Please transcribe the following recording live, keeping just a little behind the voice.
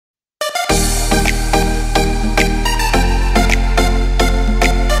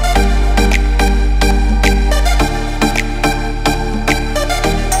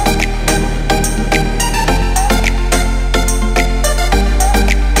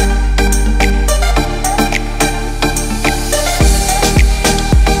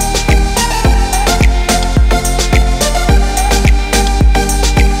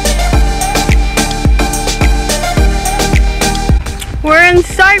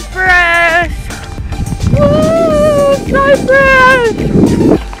Cyprus! Woo! Cyprus!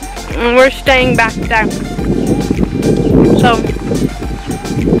 And we're staying back there. So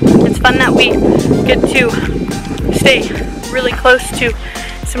it's fun that we get to stay really close to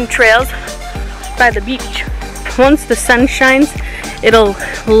some trails by the beach. Once the sun shines, it'll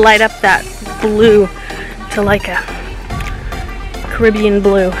light up that blue to like a Caribbean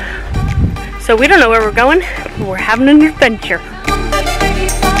blue. So we don't know where we're going, but we're having an adventure.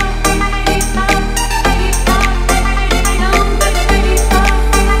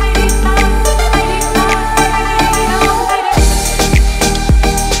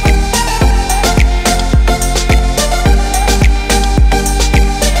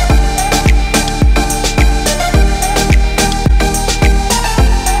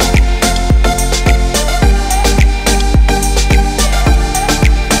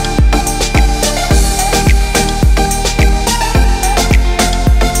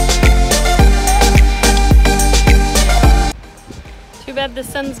 The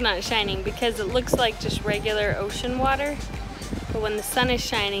sun's not shining because it looks like just regular ocean water, but when the sun is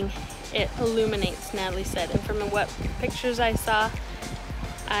shining it illuminates, Natalie said, and from what pictures I saw,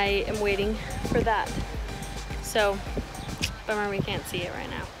 I am waiting for that. So bummer we can't see it right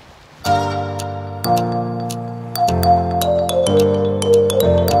now.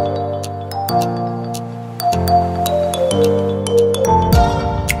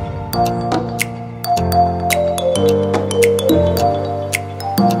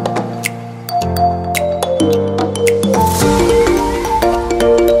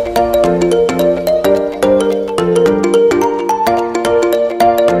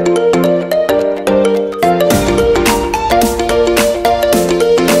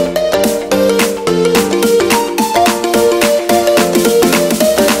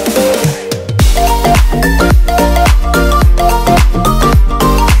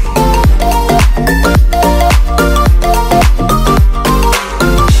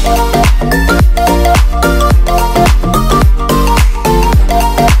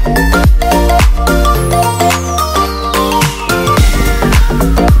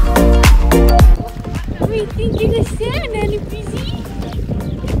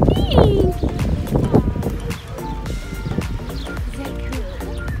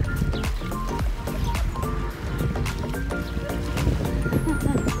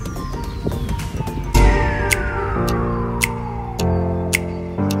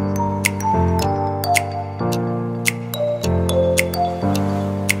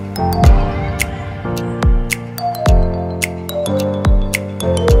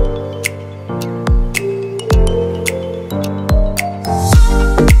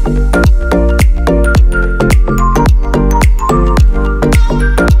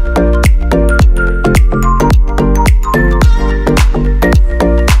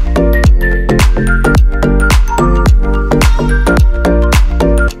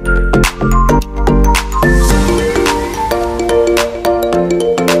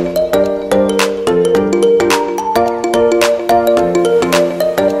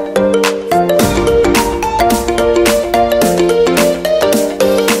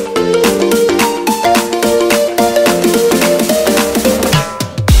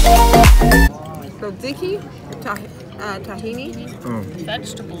 Tahini,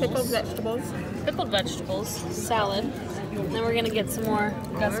 vegetables, pickled vegetables, salad. And then we're gonna get some more.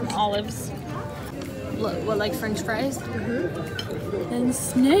 Got some olives. What, like French fries? Mm-hmm. And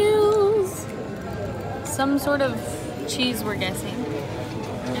snails. Some sort of cheese, we're guessing.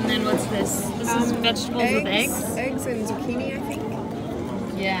 And then what's this? This is vegetables with eggs. Eggs and zucchini, I think.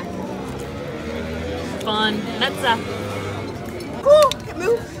 Yeah. Fun. That's Ooh, it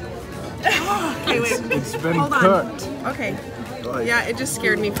moved. Okay, wait. It's been Hold cooked. On. Okay. Yeah, it just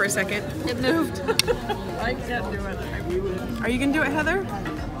scared me for a second. It moved. I can't do it. Are you gonna do it, Heather?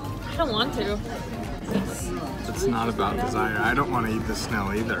 I don't want to. It's not about desire. I don't want to eat the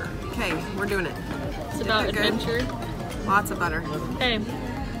snail either. Okay, we're doing it. It's about adventure. Lots of butter. Okay.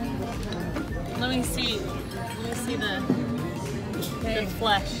 Let me see the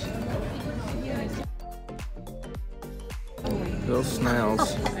flesh. Those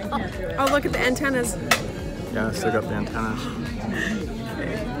snails. Oh, look at the antennas. Yeah, I still got the antennas.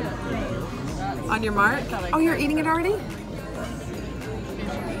 On your mark. Oh, you're eating it already? You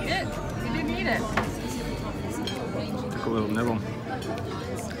didn't eat it. Took a little nibble.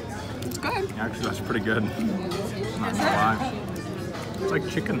 It's good. Actually, that's pretty good. Not gonna lie. It's like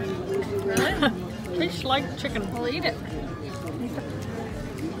chicken. Really? Tastes like chicken. I'll eat it.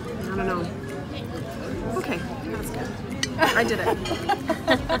 I don't know. Okay, that's good. I did it.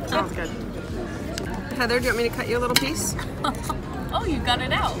 That was good. Heather, do you want me to cut you a little piece? Oh, you got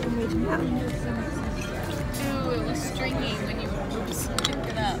it out. Yeah. Ooh, it was stringy when you picked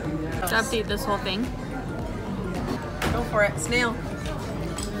it up. To update this whole thing. Go for it, snail.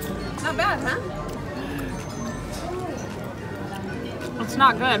 Not bad, huh? It's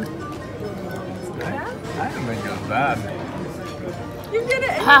not good. I don't think it was bad. You did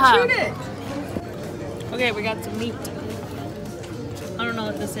it and you chewed it. Okay, we got some meat. I don't know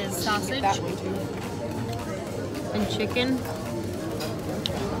what this is. Sausage and chicken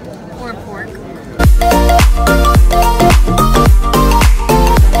or pork.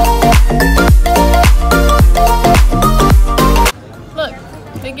 Look,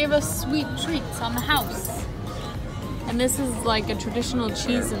 they gave us sweet treats on the house. And this is like a traditional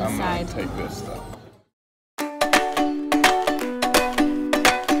cheese inside. I'm gonna take this stuff.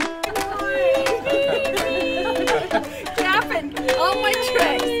 Clapping. All my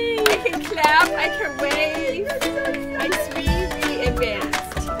tricks. I can clap, I can wave. I'm really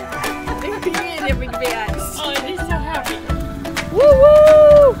advanced. I'm really advanced. Oh, it is so happy. Woo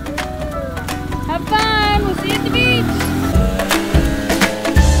woo! Have fun. We'll see you at the beach.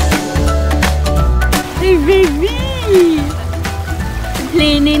 Hey baby!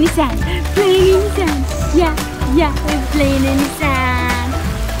 Playing in the sand, playing in the sand. Yeah, yeah, we're playing in the sand.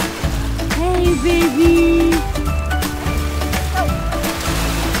 Hey baby!